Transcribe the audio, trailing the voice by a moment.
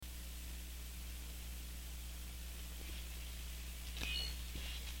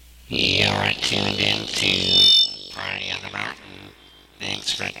are tuned into Party on the Mountain.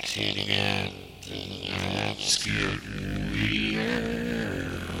 Thanks for tuning in. Let's get weird.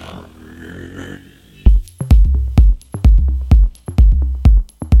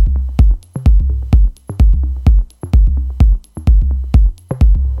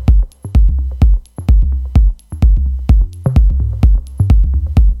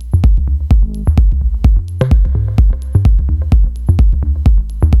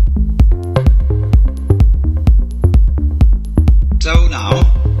 So now,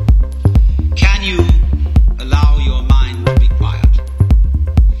 can you allow your mind to be quiet?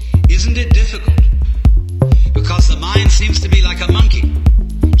 Isn't it difficult? Because the mind seems to be like a monkey,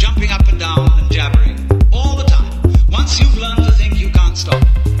 jumping up and down and jabbering all the time. Once you've learned to think, you can't stop.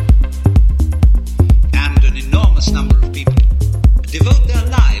 And an enormous number of people devote their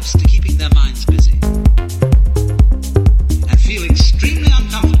lives to keeping their minds busy and feel extremely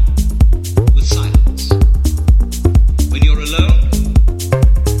uncomfortable with silence. When you're alone,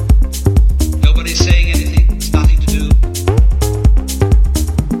 nobody's saying anything, there's nothing to do.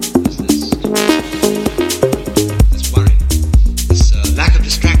 There's this worry, this lack of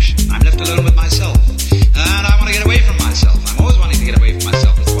distraction. I'm left alone with myself, and I want to get away from myself. I'm always wanting to get away from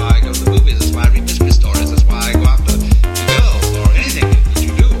myself. That's why I go to the movies, that's why I read mystery stories, that's why I go after girls or anything that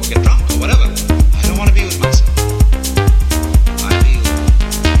you do, or get drunk or whatever. I don't want to be with myself. I feel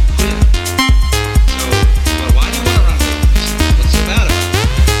queer. So, well, why do you want to run away from yourself? What's so bad about it?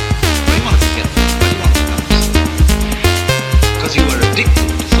 Why do you want to forget them? Why do you want to become yourself? Because you are addicted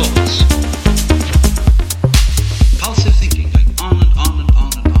to thoughts. Impulsive thinking, going on and on and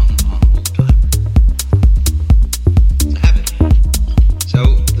on and on and on all the time. It's a habit. So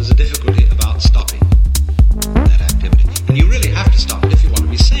there's a difficulty about stopping that activity. And you really have to stop it if you want to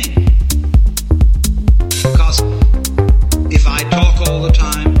be sane. Because if I talk all the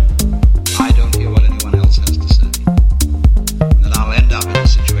time, I don't hear what anyone else has to say. And then I'll end up in a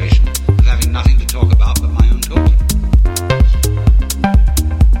situation of having nothing to talk about but my own talking.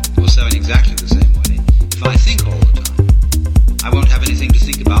 Also, in exactly the same way, if I think all the time, I won't have anything to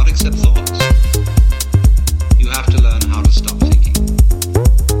think about except thoughts. You have to learn how to stop thinking.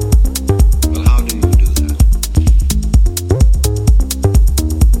 Well, how do you do that?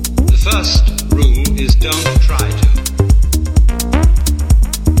 The first rule is don't try to.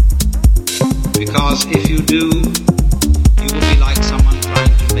 Because if you do, you will be like someone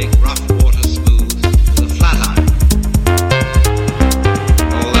trying to make rough water smooth with a flat iron.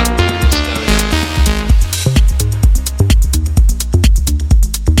 All that will do is stir it up.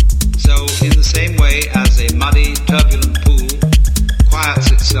 So, in the same way as a muddy, turbulent pool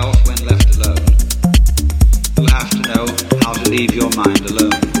quiets itself when left alone, you have to know how to leave your mind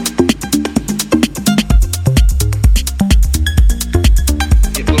alone.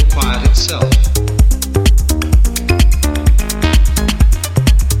 It will quiet itself.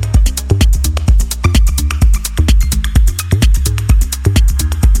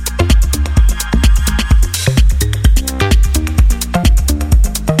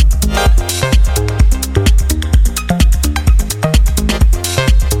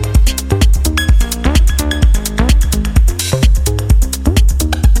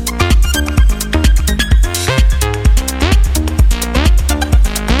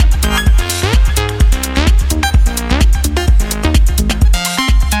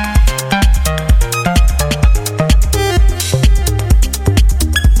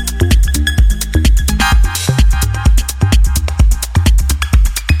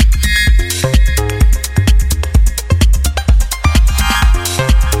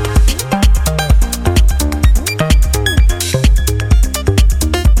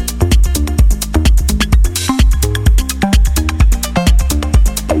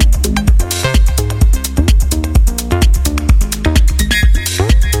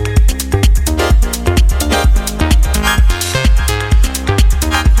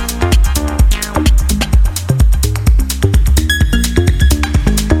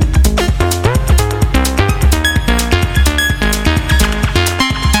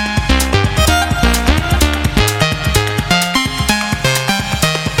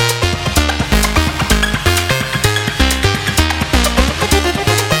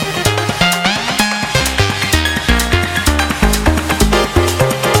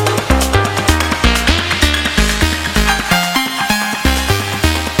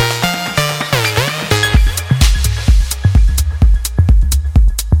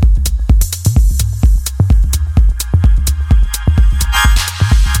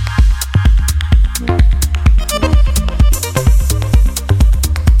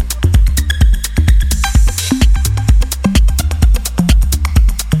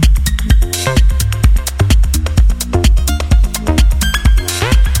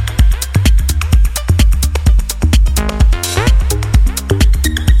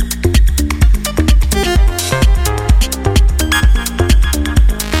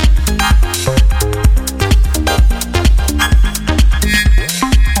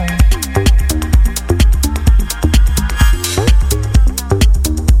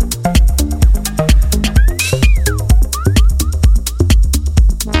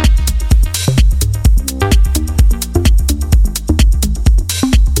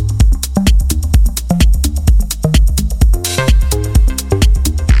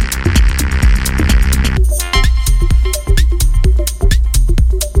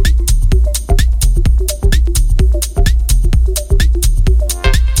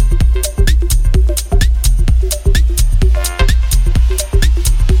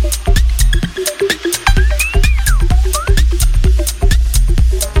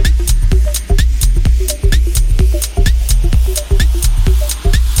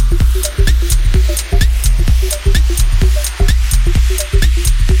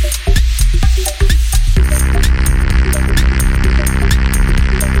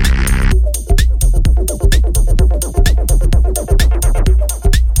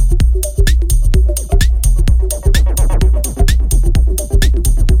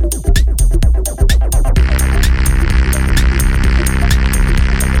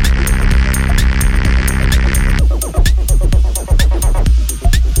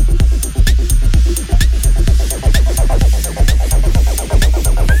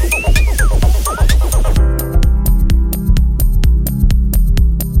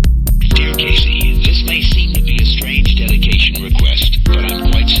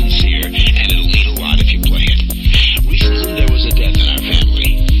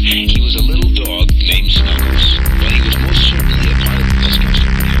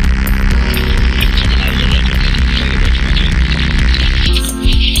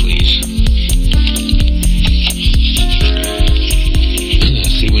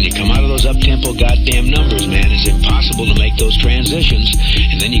 those up-tempo goddamn numbers, man. It's impossible to make those transitions,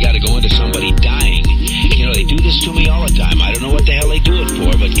 and then you got to go into somebody dying. You know, they do this to me all the time. I don't know what the hell they do it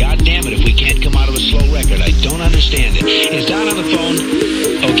for, but goddamn it, if we can't come out of a slow record, I don't understand it. Is Don on the phone?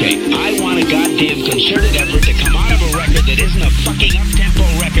 Okay, I want a goddamn concerted effort to come out of a record that isn't a fucking up-tempo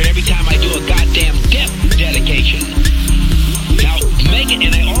record every time I do a goddamn Death dedication. Now, make it,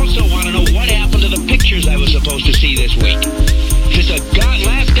 and I also want to know what happened to the pictures I was supposed to see this week. This is a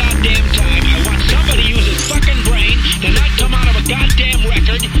last goddamn time. I want somebody to use his fucking brain to not come out of a goddamn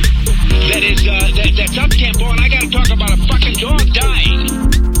record that is, that's up-tempo, and I gotta talk about a fucking dog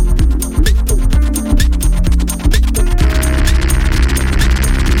dying.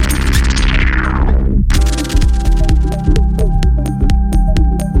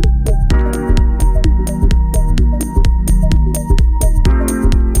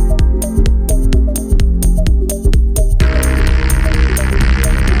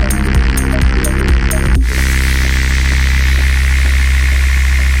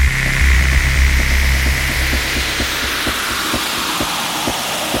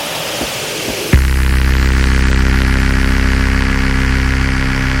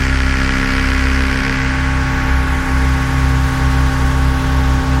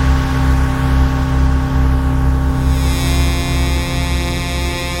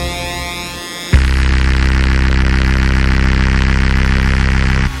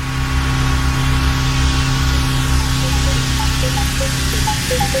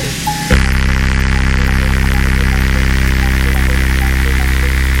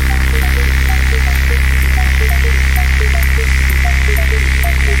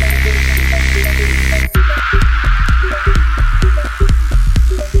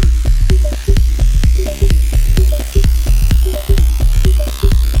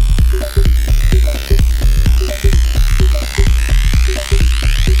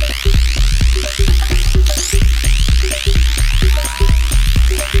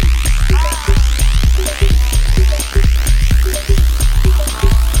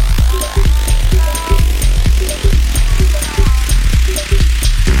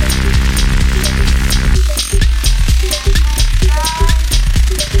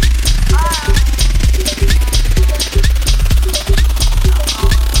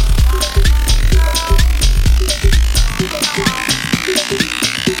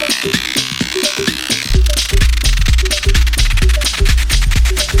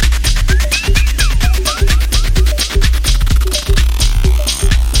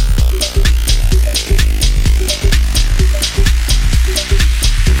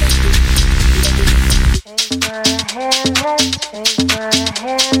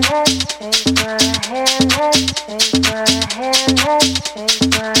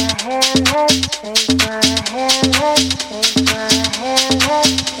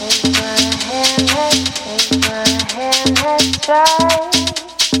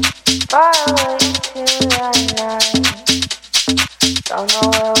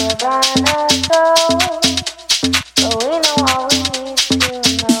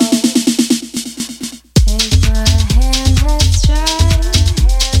 Try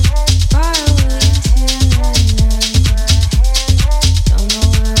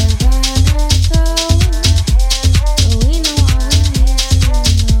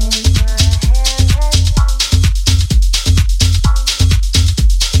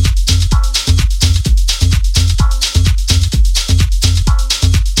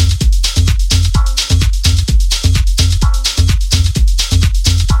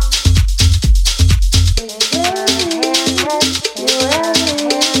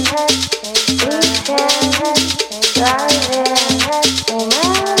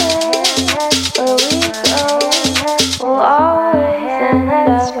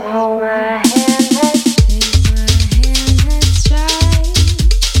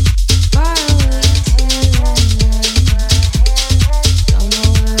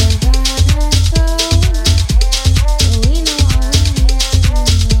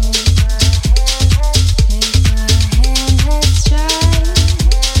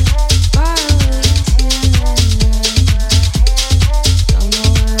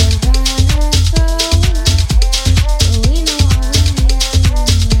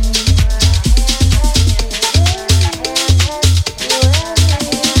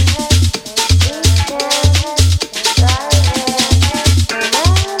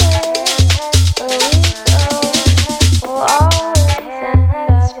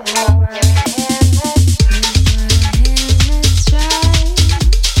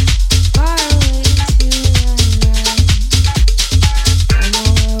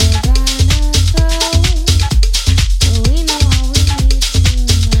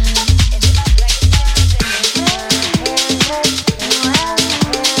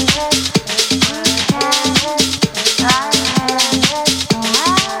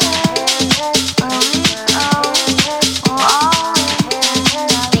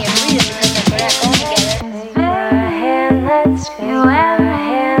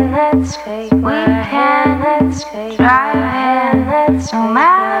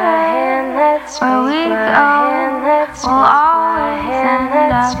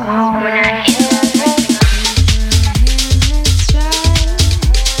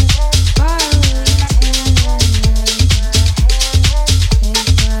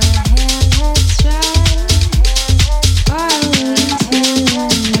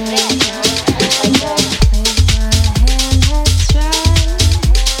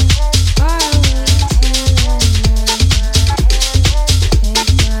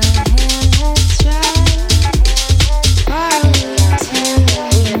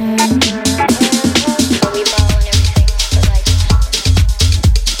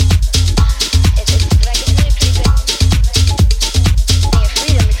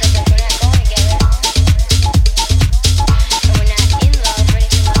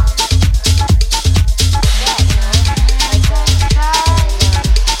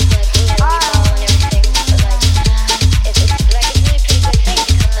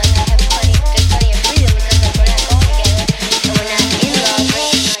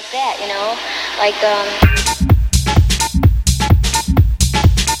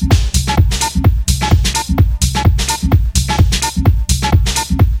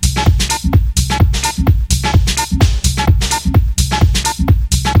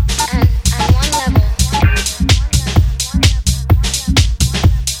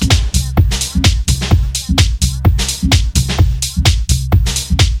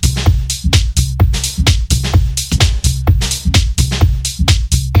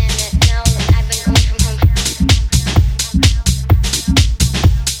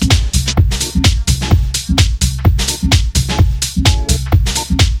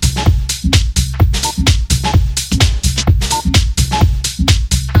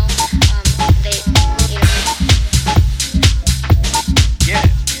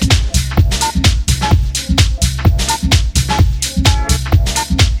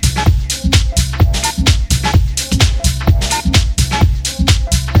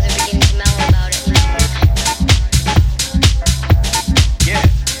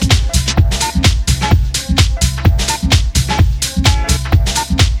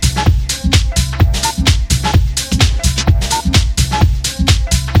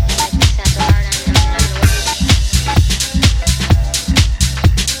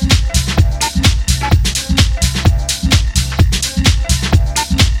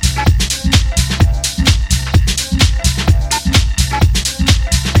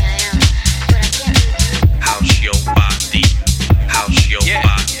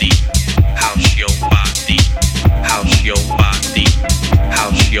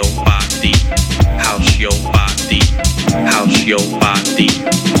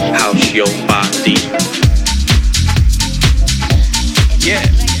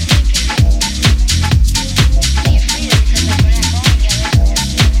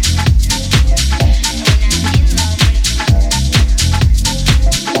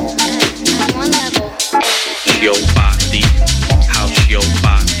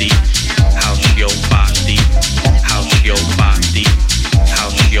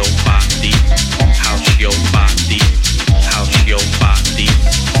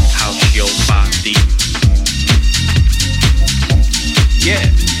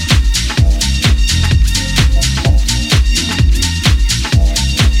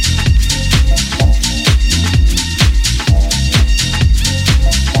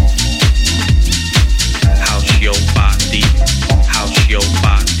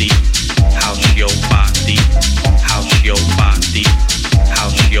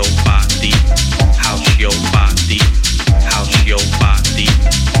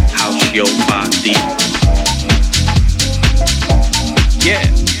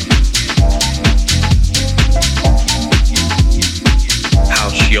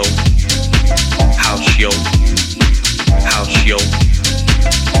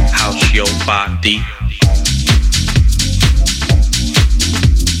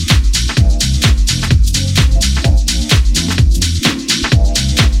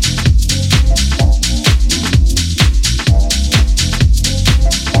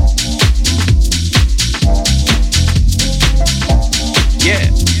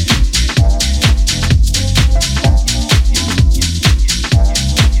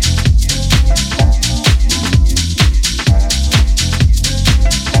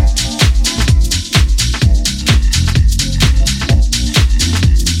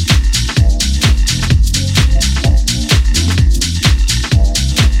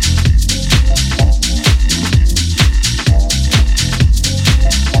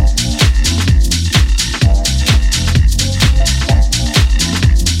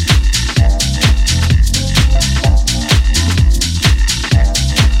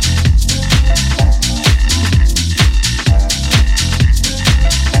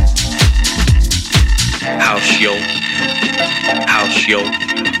yo, house yo,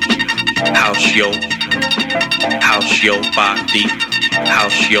 house yo, house yo body,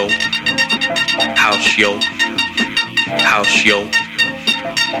 house yo, house yo, house yo,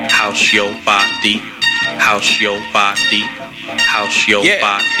 house yo body, house yo body, house yo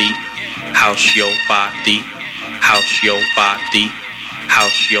body, house yo body, house yo body,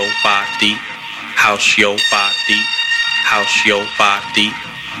 house yo body, house yo body, house yo body,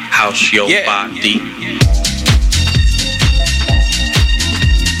 house your body.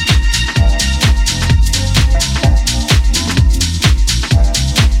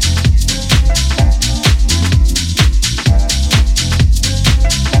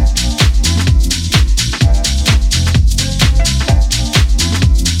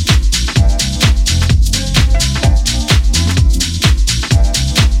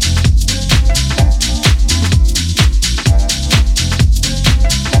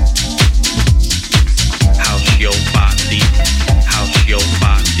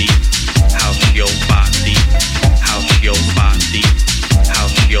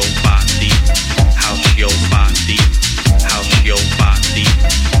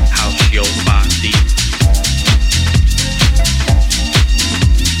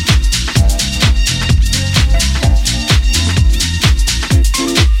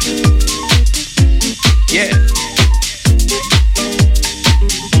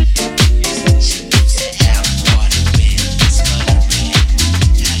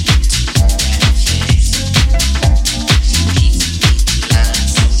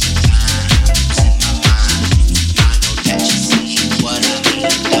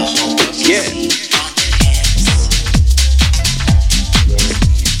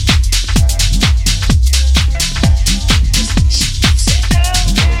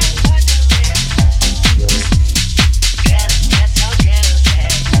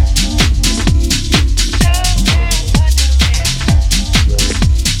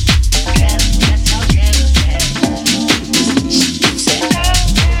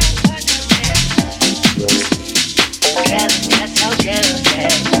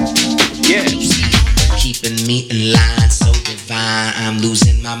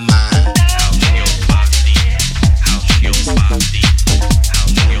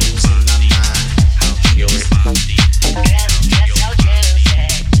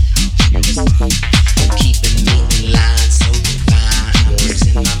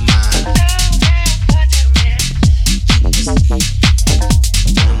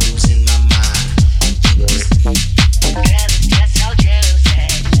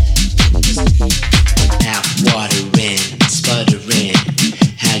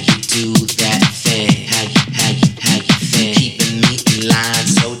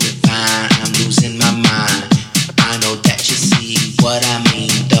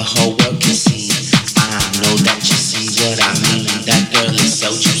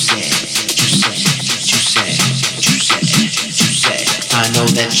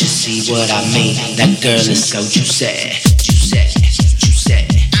 So you say, you say, you say.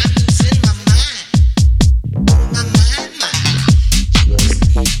 I'm losing my mind,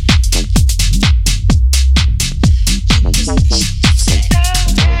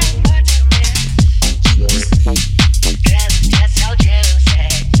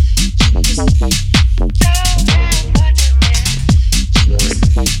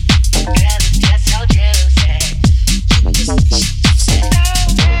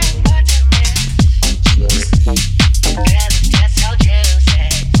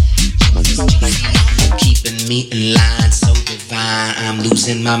 mind, me in line, so divine. I'm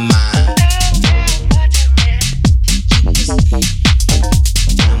losing my mind.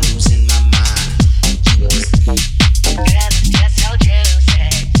 I'm losing my mind.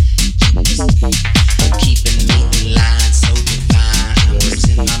 Keeping me in line, so divine. I'm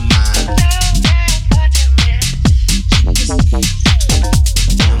losing my mind.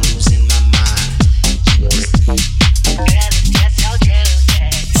 I'm losing my mind.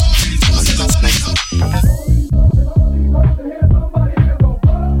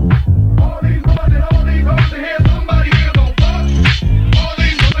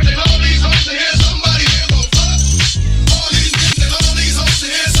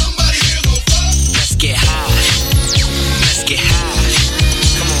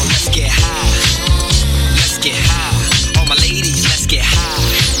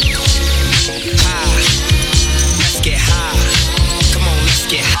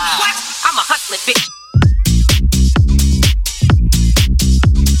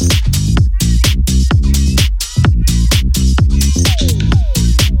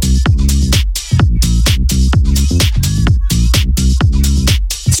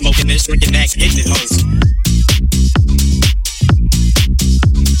 Smoking this, drinking that, getting it hoes.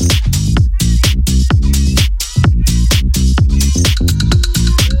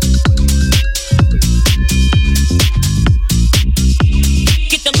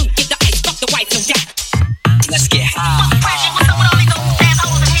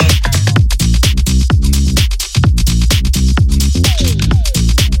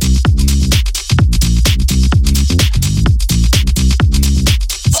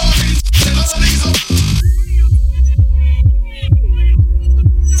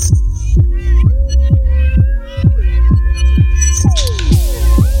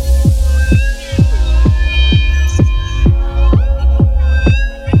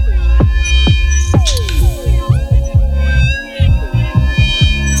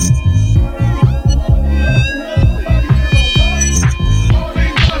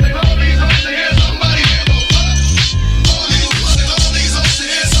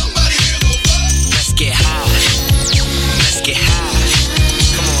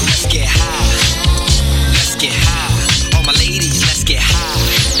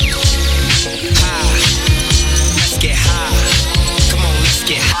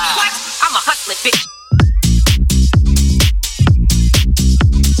 Smoking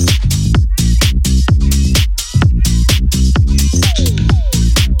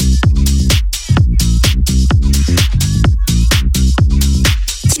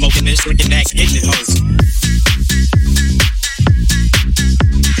this, drinking that, hitting it hoes.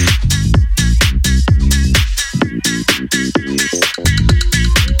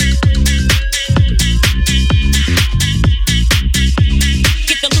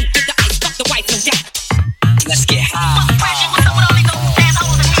 Let's get high.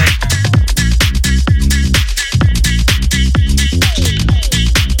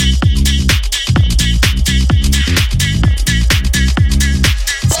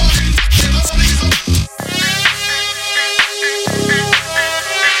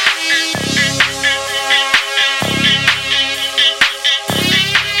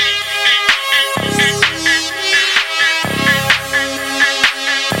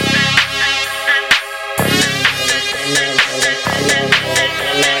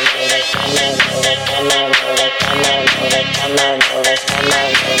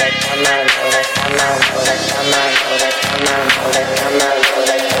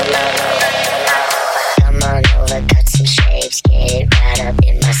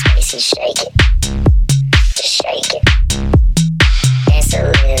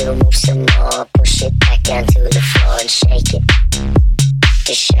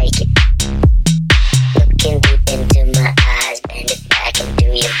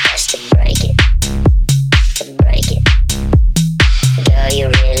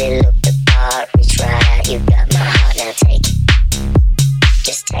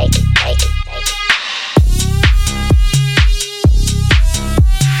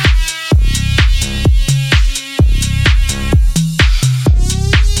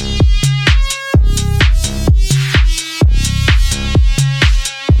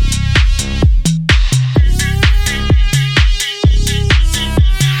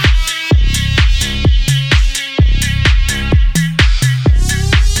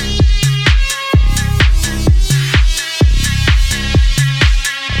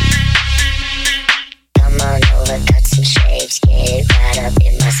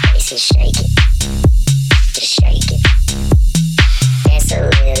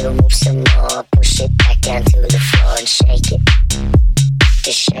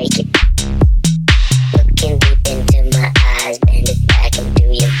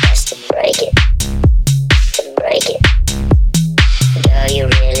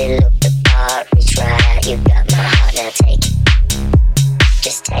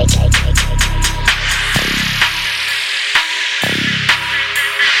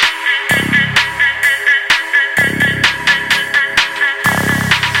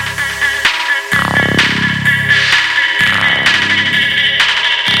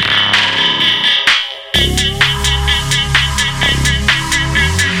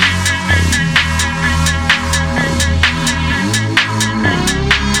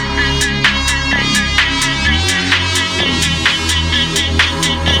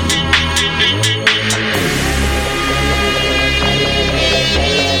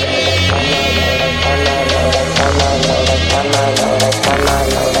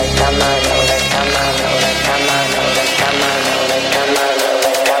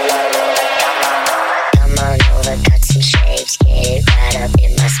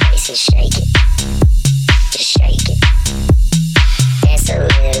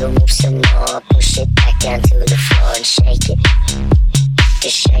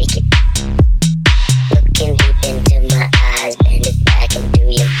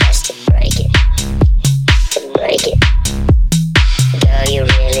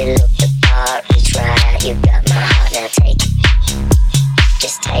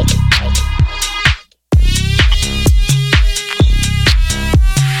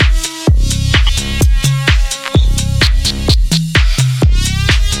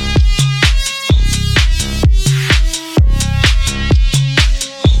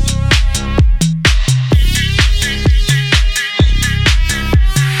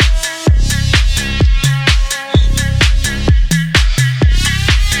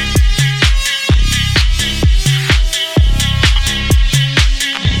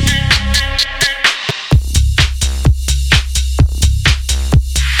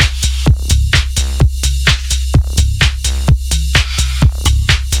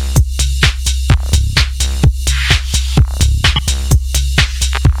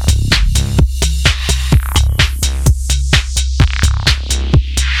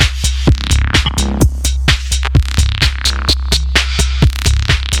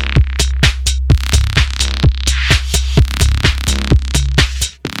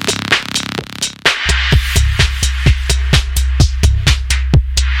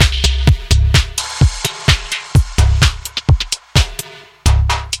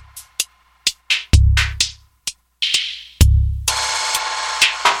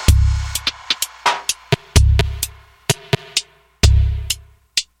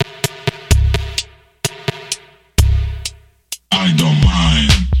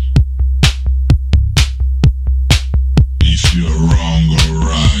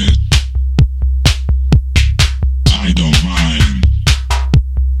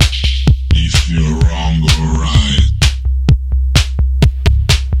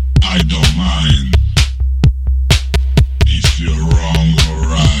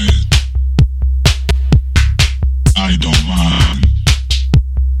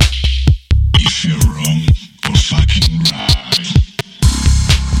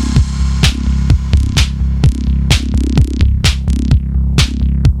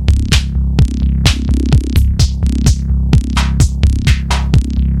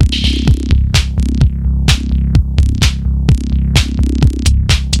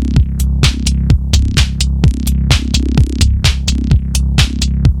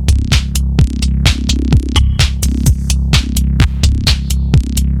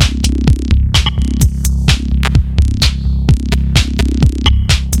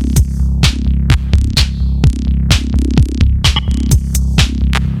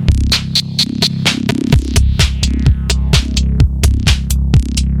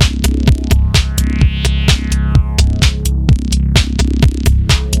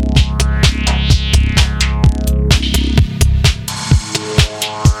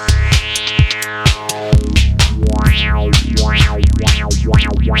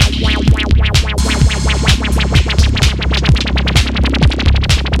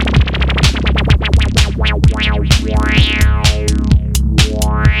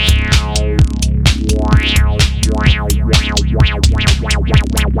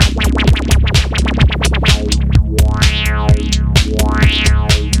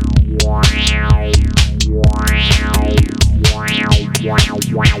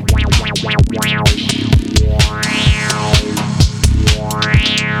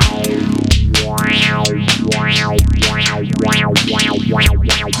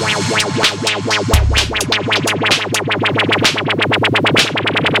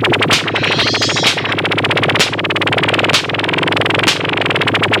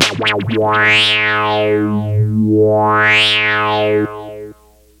 I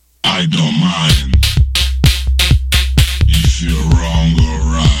don't mind if you're wrong or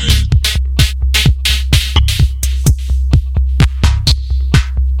right.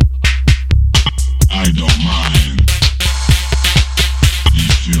 I don't mind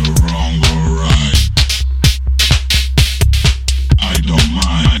if you're wrong or right. I don't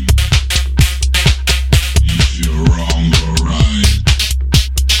mind if you're wrong or right.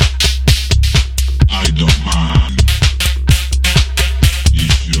 I don't mind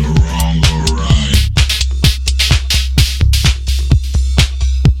if you're wrong or right.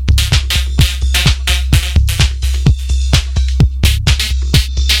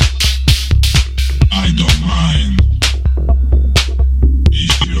 I don't mind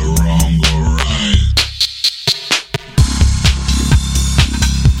if you're wrong or right.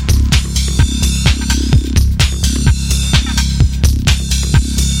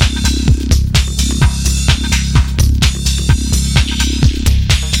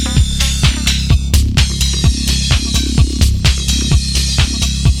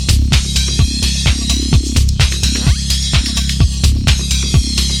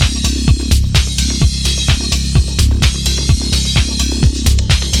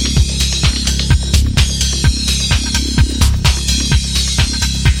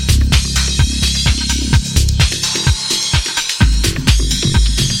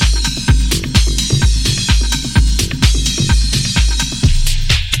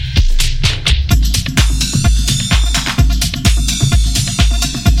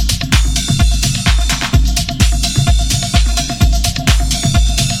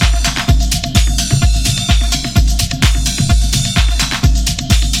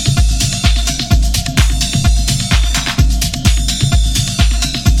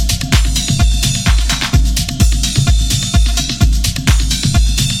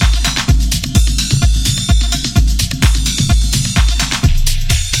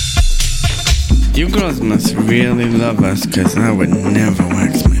 You girls must really love us, cause I would never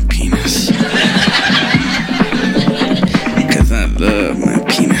wax my penis. Cause I love my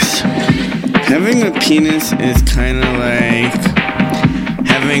penis. Having a penis is kinda like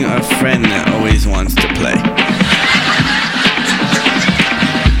having a friend that always wants to play.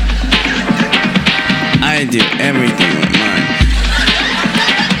 I do everything with mine.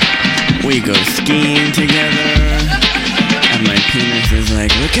 We go skiing together, and my penis is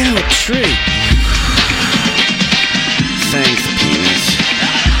like, look out, tree. Thanks, penis.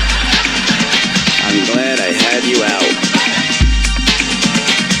 I'm glad I had you out.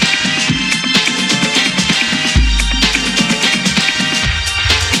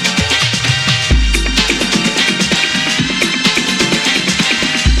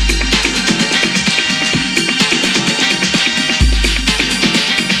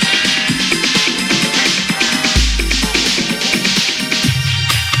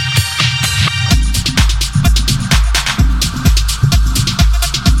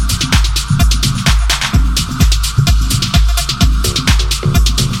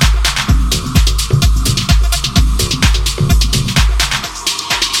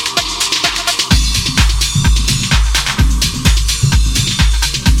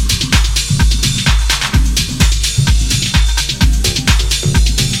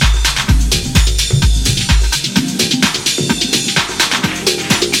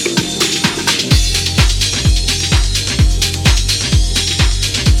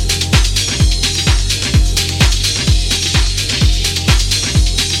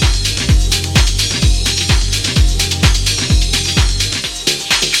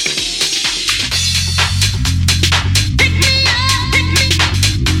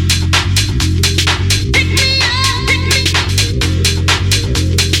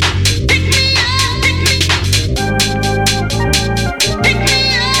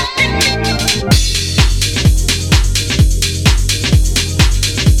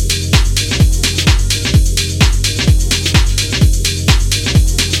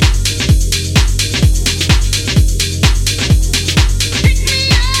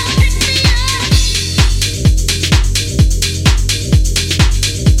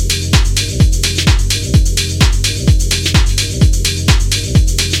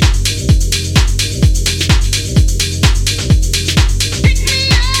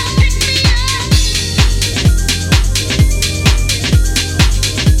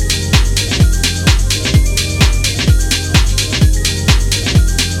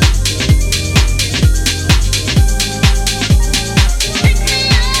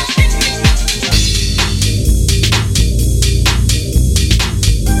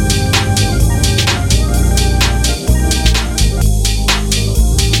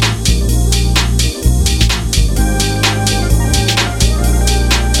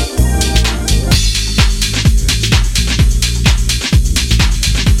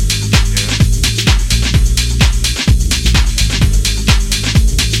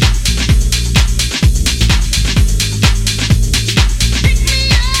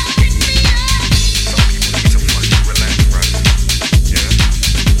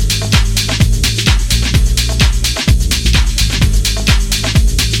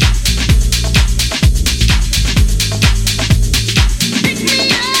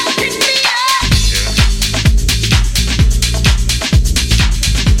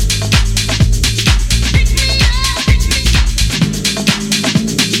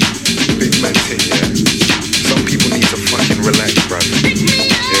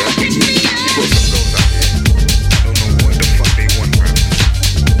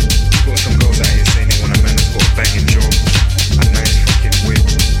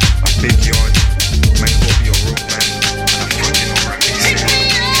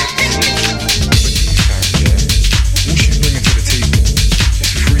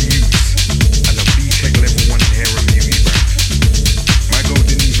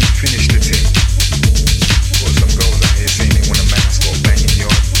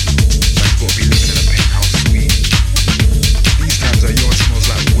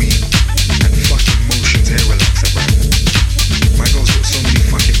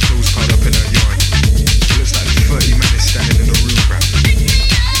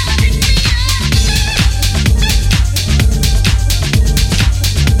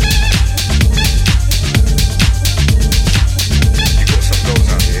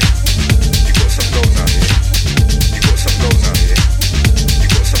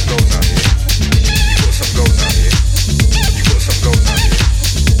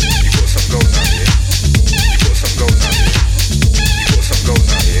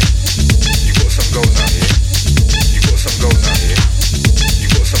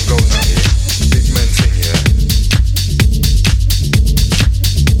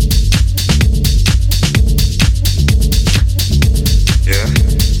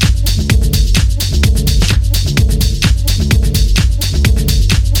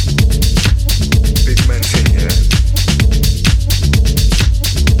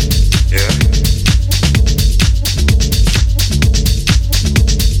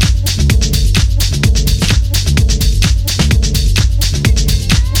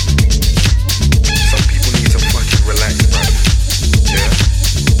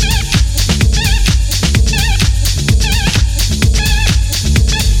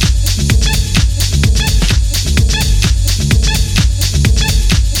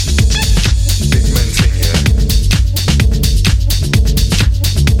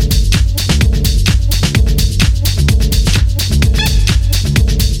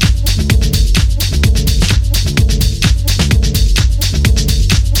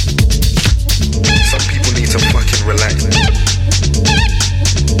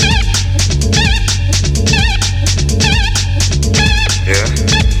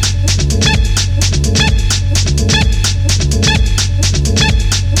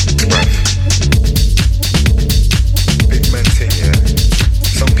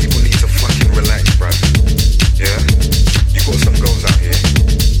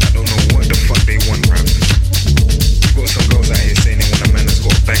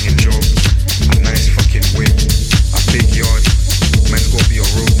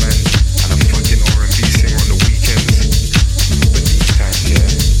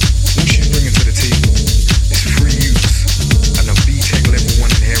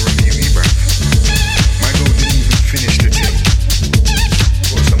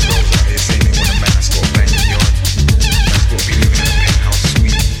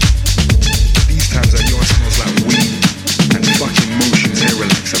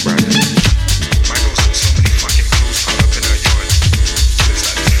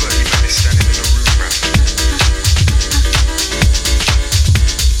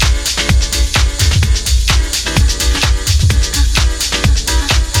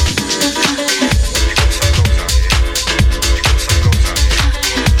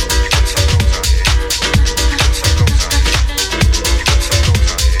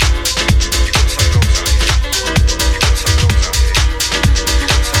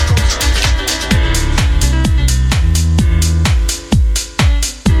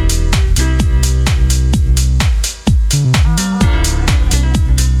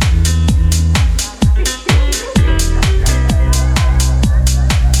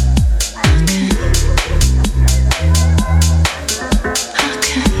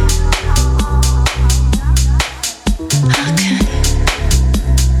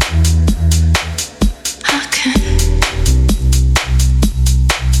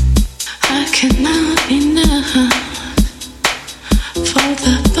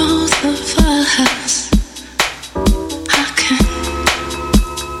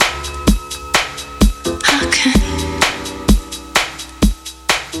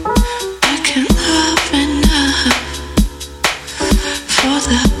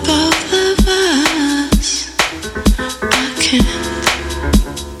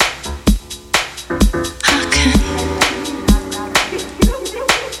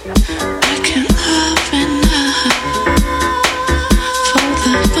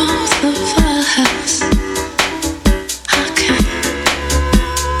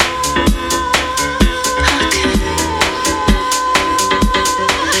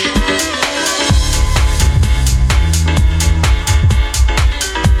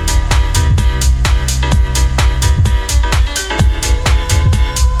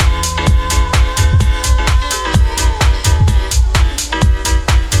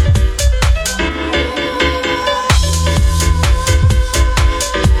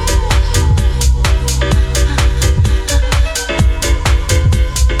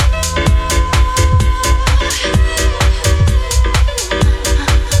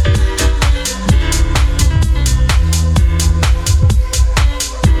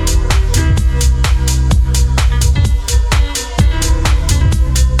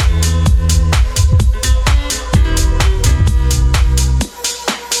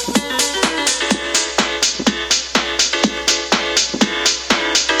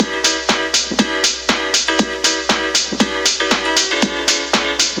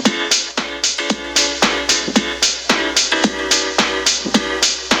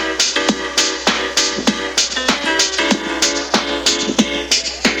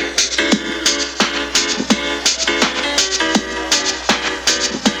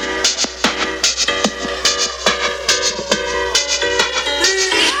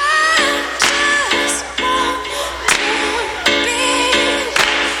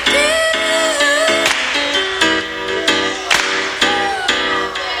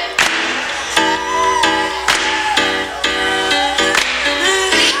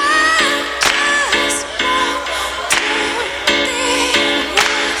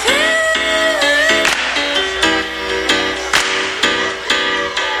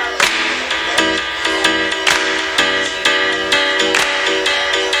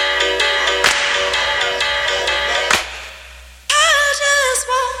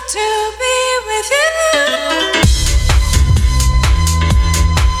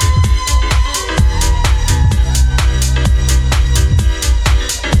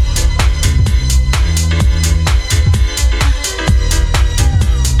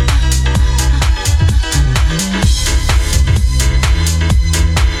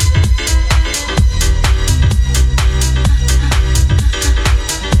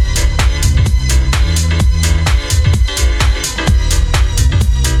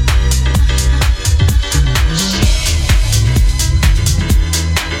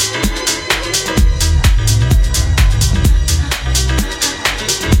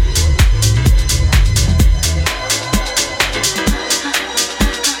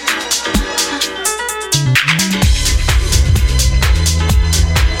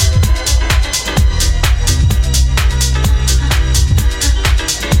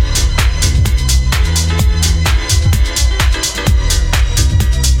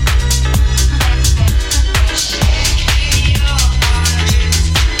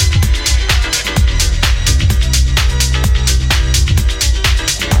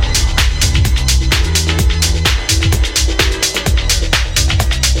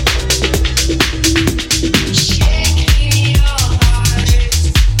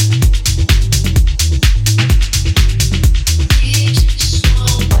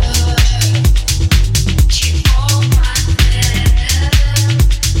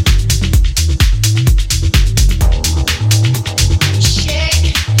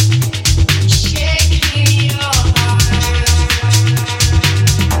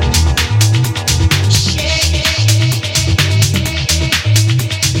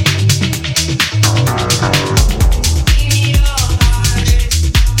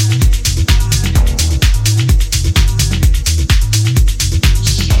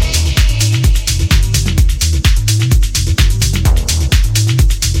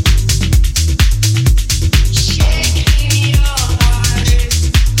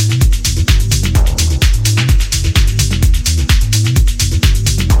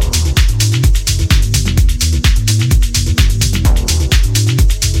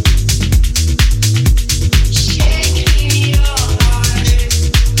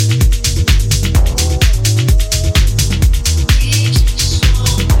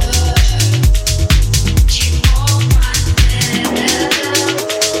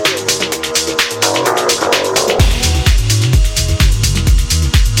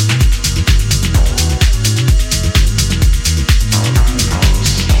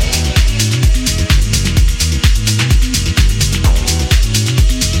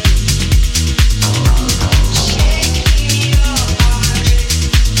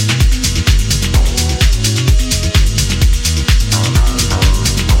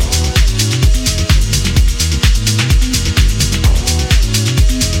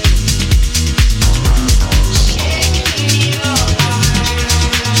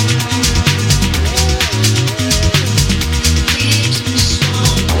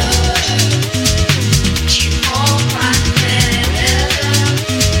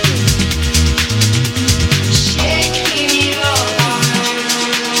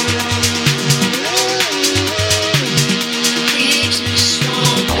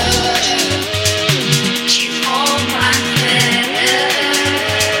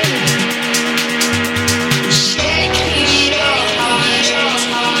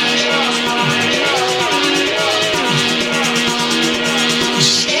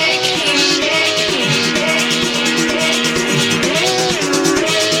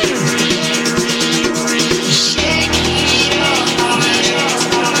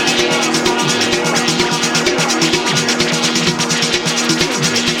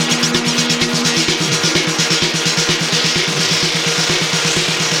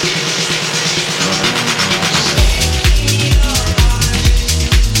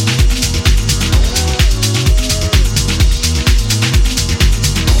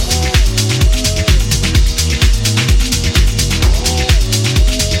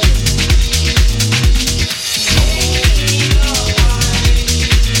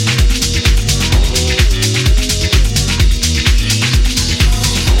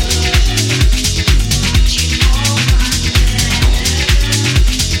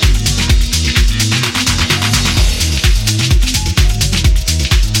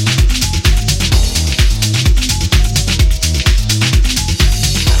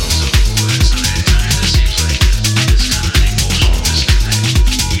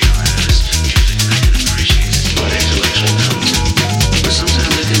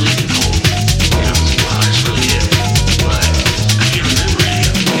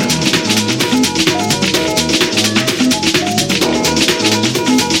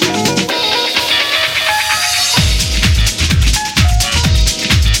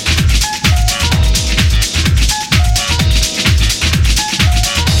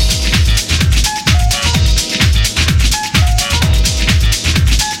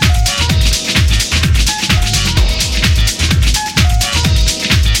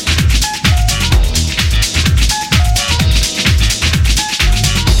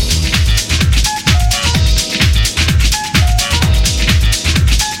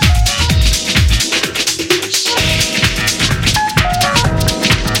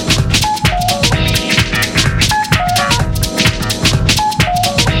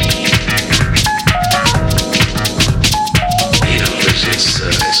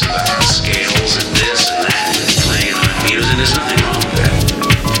 about scales and this and that and playing on meters, and there's nothing wrong with that.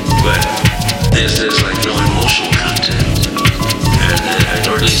 But there's like no emotional content, and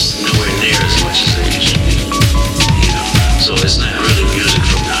or at least nowhere near as much as there used to be. You know, so it's not really music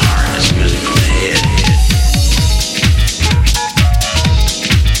from the heart; it's music from the head.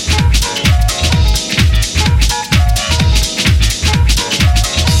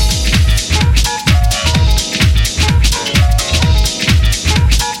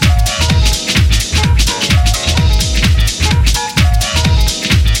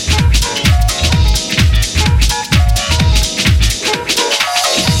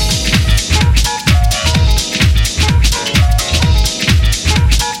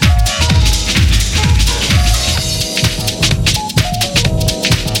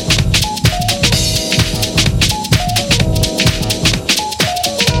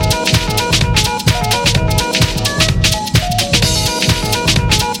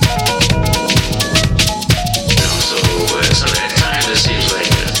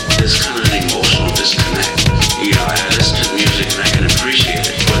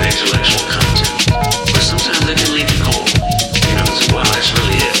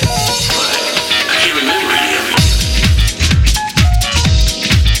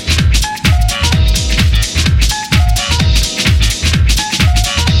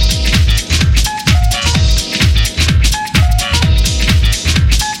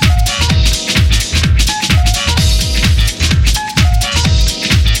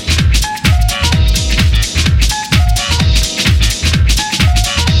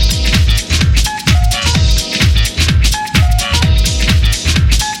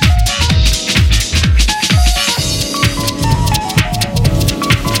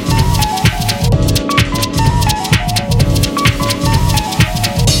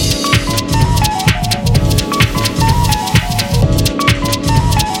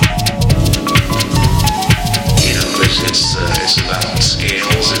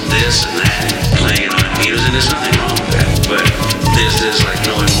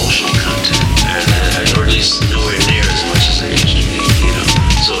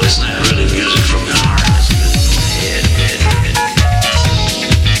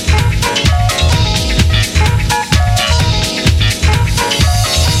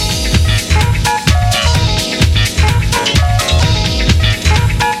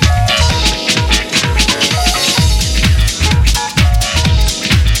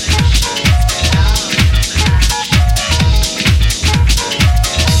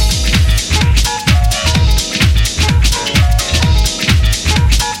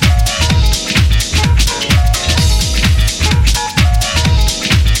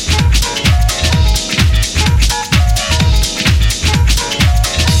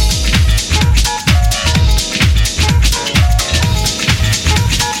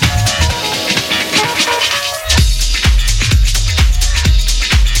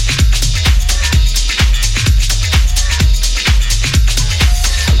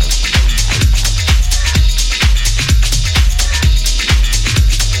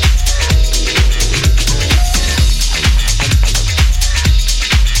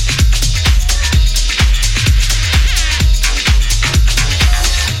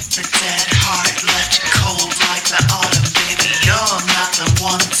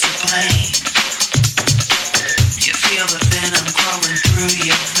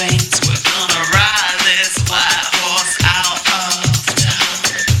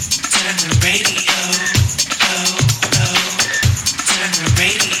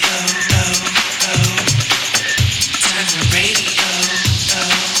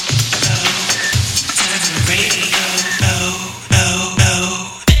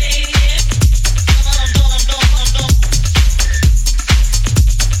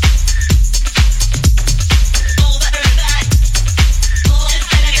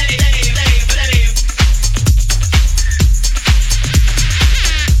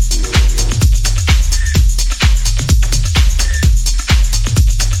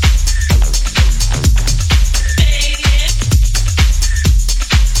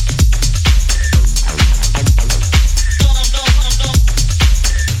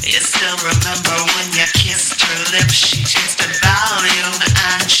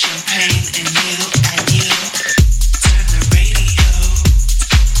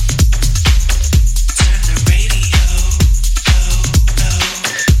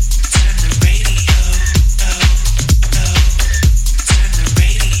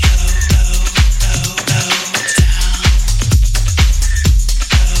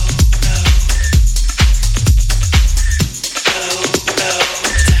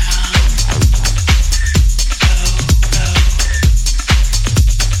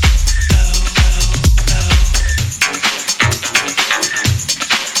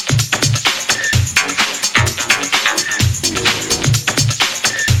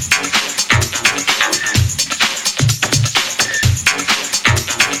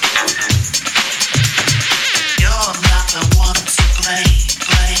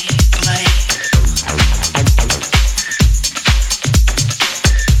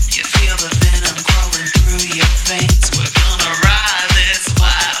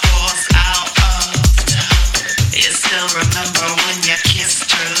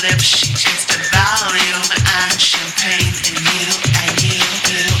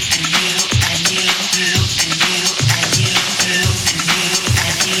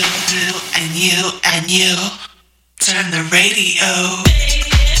 you turn the radio.